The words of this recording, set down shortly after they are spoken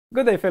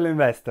Good day, fellow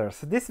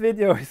investors. This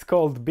video is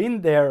called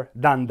Been There,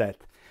 Done That.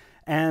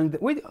 And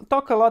we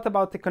talk a lot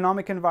about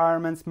economic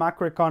environments,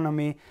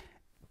 macroeconomy,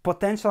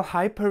 potential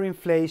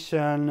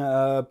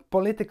hyperinflation,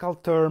 political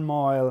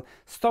turmoil,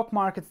 stock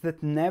markets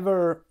that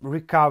never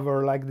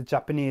recover like the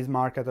Japanese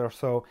market or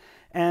so.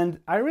 And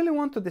I really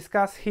want to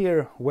discuss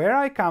here where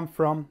I come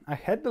from. I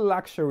had the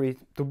luxury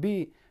to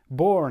be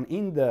born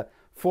in the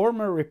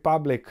former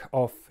Republic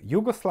of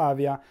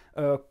Yugoslavia,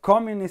 a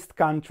communist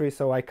country,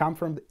 so I come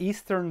from the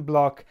Eastern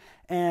Bloc.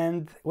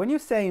 And when you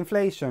say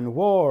inflation,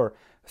 war,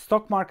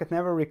 stock market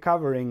never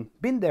recovering,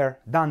 been there,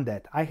 done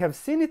that. I have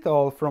seen it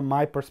all from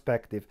my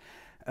perspective,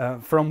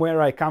 from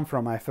where I come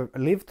from. I've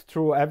lived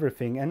through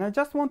everything, and I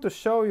just want to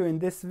show you in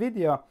this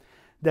video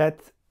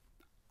that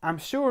I'm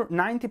sure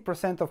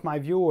 90% of my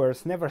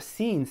viewers never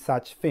seen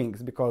such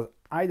things, because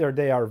either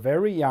they are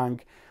very young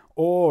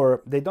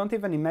or they don't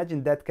even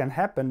imagine that can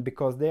happen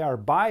because they are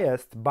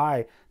biased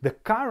by the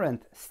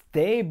current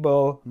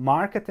stable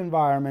market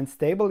environment,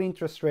 stable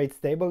interest rates,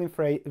 stable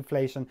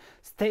inflation,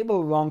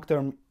 stable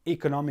long-term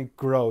economic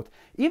growth.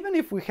 Even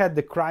if we had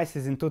the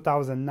crisis in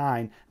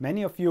 2009,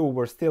 many of you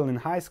were still in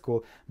high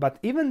school, but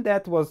even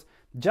that was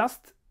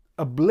just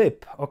a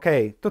blip.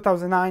 Okay,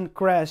 2009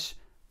 crash,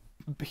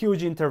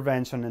 huge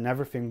intervention, and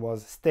everything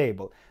was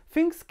stable.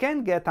 Things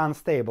can get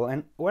unstable,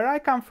 and where I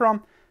come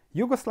from,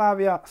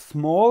 Yugoslavia,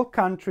 small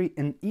country,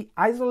 an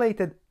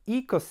isolated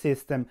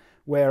ecosystem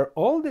where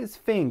all these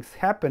things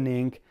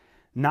happening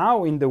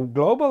now in the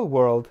global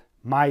world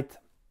might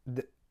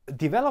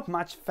develop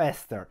much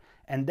faster.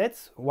 And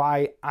that's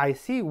why I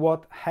see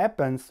what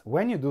happens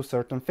when you do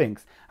certain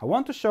things. I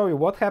want to show you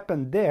what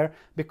happened there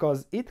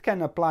because it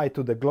can apply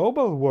to the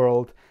global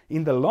world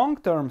in the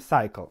long-term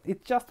cycle.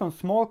 It's just on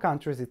small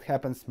countries it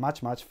happens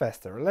much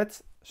faster.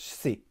 Let's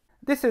see.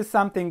 This is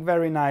something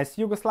very nice.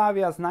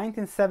 Yugoslavia's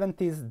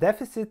 1970s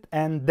deficit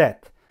and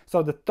debt.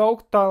 So the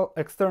total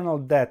external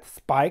debt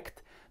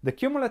spiked, the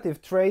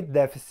cumulative trade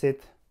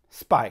deficit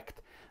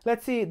spiked.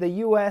 Let's see the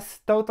US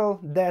total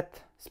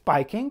debt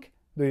spiking.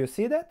 Do you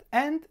see that?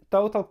 And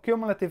total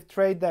cumulative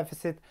trade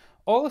deficit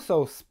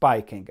also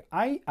spiking.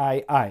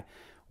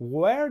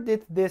 Where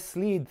did this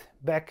lead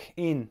back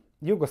in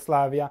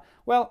Yugoslavia?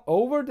 Well,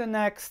 over the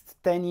next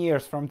 10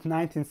 years from the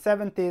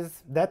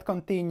 1970s, that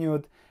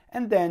continued,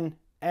 and then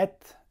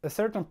at a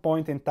certain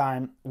point in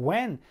time,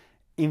 when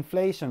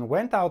inflation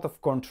went out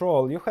of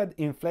control, you had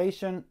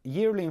inflation,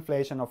 yearly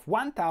inflation of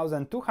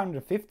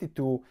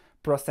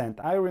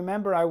 1,252%. I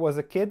remember I was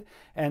a kid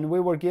and we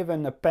were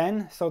given a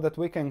pen so that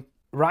we can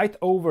write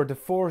over the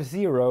 4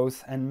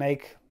 zeros and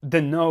make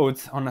the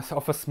notes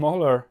of a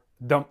smaller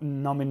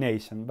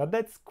denomination. But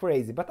that's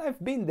crazy. But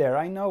I've been there.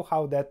 I know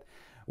how that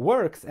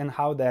works and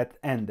how that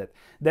ended.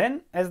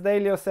 Then, as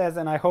Delio says,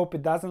 and I hope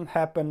it doesn't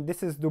happen,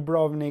 this is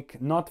Dubrovnik,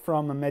 not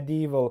from a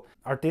medieval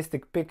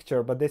artistic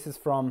picture, but this is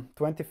from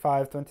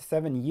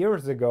 27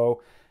 years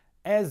ago,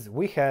 as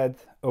we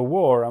had a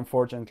war,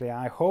 unfortunately.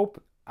 I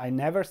hope I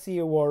never see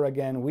a war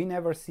again, we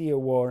never see a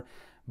war,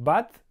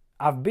 but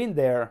I've been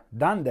there,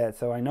 done that,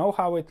 so I know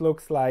how it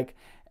looks like,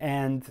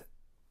 and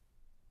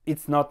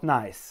it's not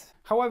nice.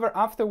 However,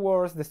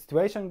 afterwards the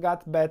situation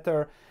got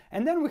better,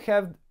 and then we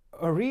have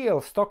a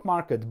real stock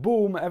market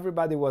boom.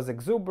 Everybody was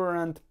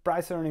exuberant,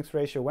 price-earnings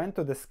ratio went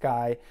to the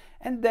sky,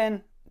 and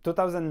then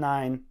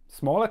 2009,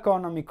 small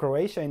economy,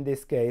 Croatia in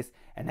this case,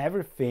 and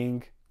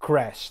everything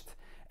crashed.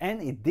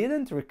 And it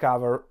didn't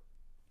recover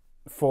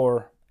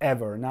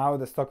forever. Now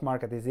the stock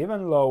market is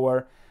even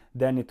lower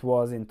than it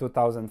was in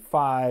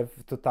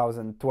 2005,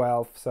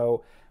 2012,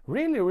 so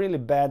really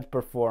bad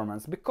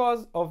performance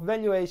because of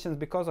valuations,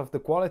 because of the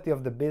quality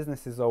of the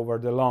businesses over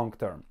the long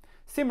term.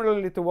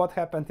 Similarly to what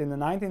happened in the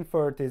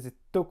 1930s, it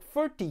took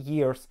 30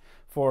 years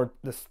for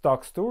the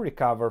stocks to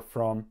recover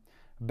from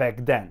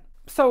back then.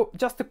 So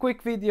just a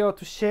quick video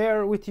to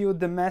share with you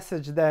the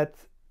message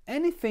that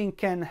anything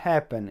can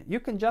happen. You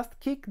can just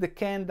kick the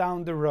can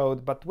down the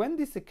road, but when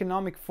these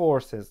economic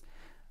forces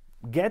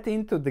get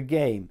into the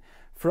game,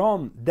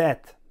 from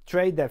debt,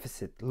 trade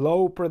deficit,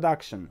 low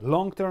production,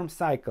 long-term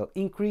cycle,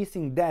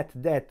 increasing debt,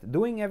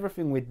 doing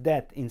everything with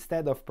debt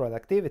instead of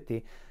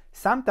productivity,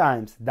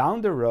 sometimes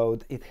down the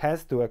road it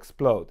has to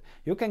explode.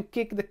 You can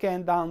kick the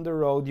can down the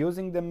road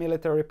using the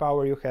military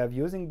power you have,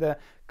 using the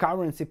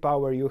currency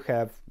power you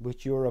have,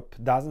 which Europe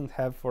doesn't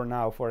have for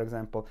now, for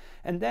example,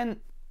 and then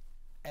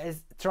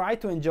try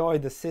to enjoy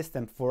the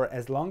system for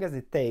as long as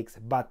it takes,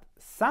 but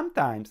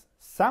sometimes,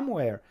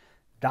 somewhere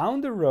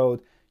down the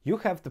road, you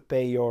have to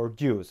pay your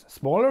dues.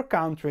 Smaller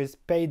countries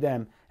pay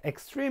them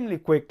extremely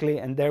quickly,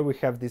 and there we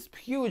have these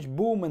huge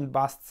boom and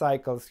bust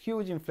cycles,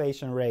 huge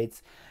inflation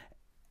rates.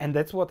 And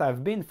that's what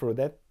I've been through,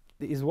 that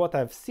is what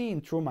I've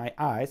seen through my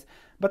eyes,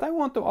 but I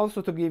want to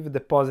also to give you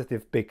the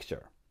positive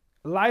picture.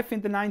 Life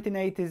in the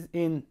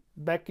 1980s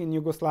back in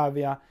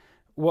Yugoslavia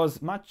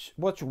was much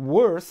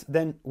worse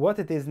than what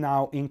it is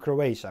now in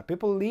Croatia.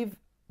 People live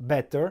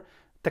better,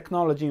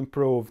 technology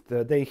improved,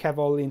 they have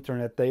all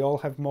internet, they all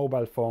have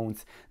mobile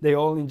phones, they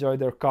all enjoy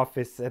their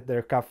coffees at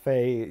their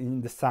cafe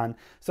in the sun.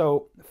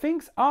 So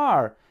things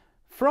are,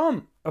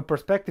 from a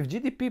perspective,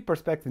 GDP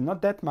perspective,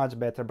 not that much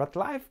better, but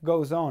life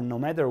goes on no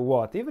matter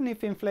what. Even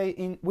if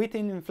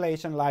within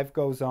inflation, life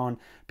goes on.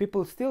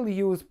 People still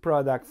use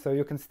products, so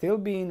you can still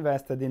be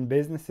invested in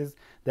businesses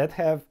that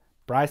have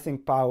pricing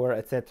power,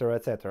 etc.,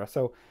 etc.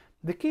 So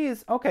the key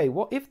is, okay,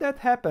 well, if that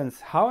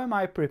happens, how am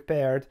I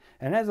prepared?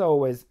 And as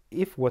always,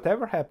 if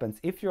whatever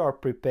happens, if you are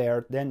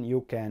prepared, then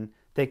you can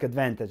take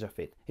advantage of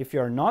it. If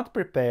you're not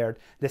prepared,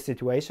 the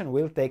situation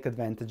will take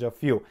advantage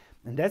of you.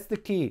 And that's the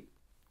key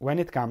when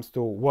it comes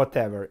to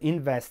whatever,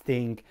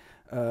 investing,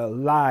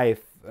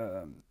 life,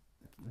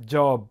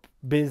 job,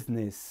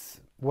 business,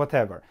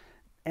 whatever.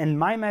 And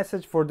my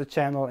message for the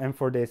channel and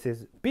for this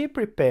is be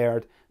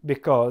prepared,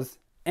 because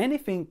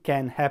anything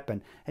can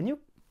happen. And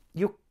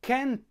you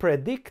can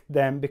predict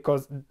them,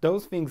 because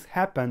those things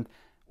happened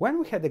when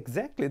we had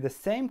exactly the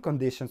same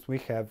conditions we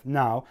have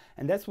now.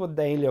 And that's what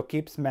Dalio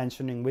keeps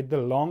mentioning with the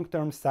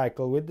long-term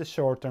cycle, with the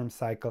short-term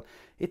cycle.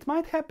 It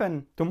might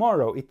happen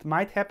tomorrow, it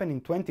might happen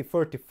in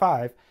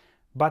 2035,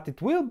 but it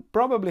will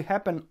probably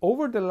happen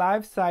over the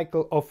life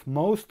cycle of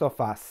most of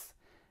us.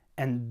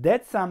 And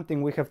that's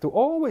something we have to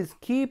always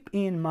keep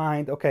in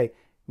mind. Okay,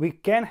 we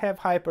can have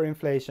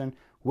hyperinflation,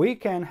 we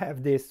can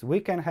have this, we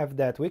can have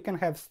that, we can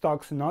have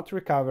stocks not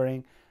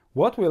recovering.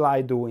 What will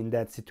I do in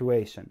that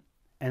situation?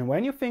 And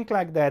when you think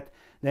like that,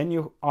 then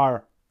you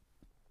are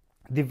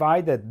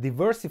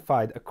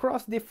diversified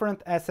across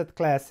different asset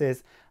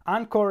classes,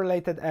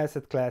 uncorrelated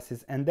asset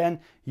classes, and then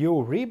you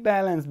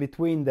rebalance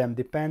between them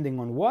depending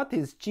on what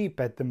is cheap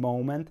at the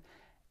moment,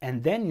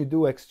 and then you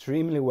do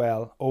extremely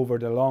well over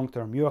the long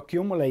term. You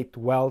accumulate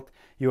wealth,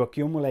 you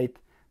accumulate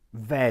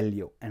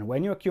value, and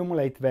when you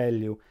accumulate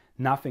value,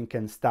 nothing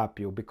can stop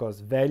you,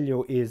 because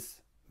value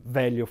is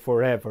value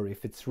forever.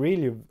 If it's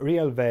really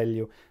real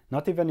value,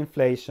 not even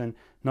inflation,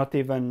 not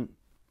even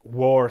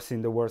wars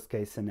in the worst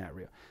case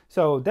scenario.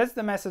 So that's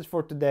the message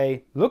for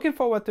today. Looking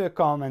forward to your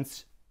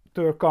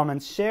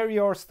comments. Share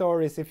your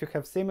stories if you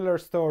have similar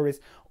stories,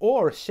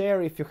 or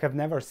share if you have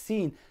never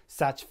seen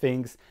such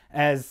things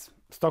as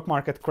stock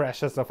market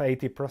crashes of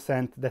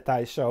 80% that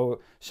I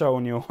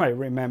shown you. I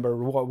remember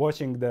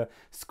watching the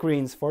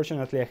screens.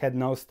 Fortunately, I had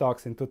no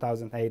stocks in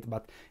 2008,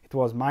 but it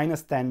was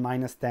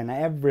 -10,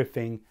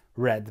 everything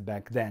red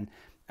back then.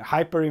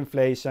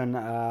 Hyperinflation,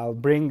 I'll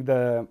bring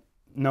the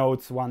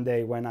notes one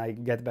day when I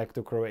get back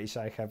to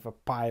Croatia. I have a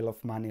pile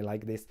of money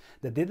like this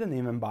that didn't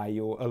even buy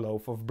you a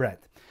loaf of bread.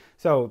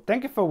 So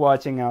thank you for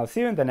watching. I'll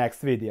see you in the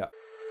next video.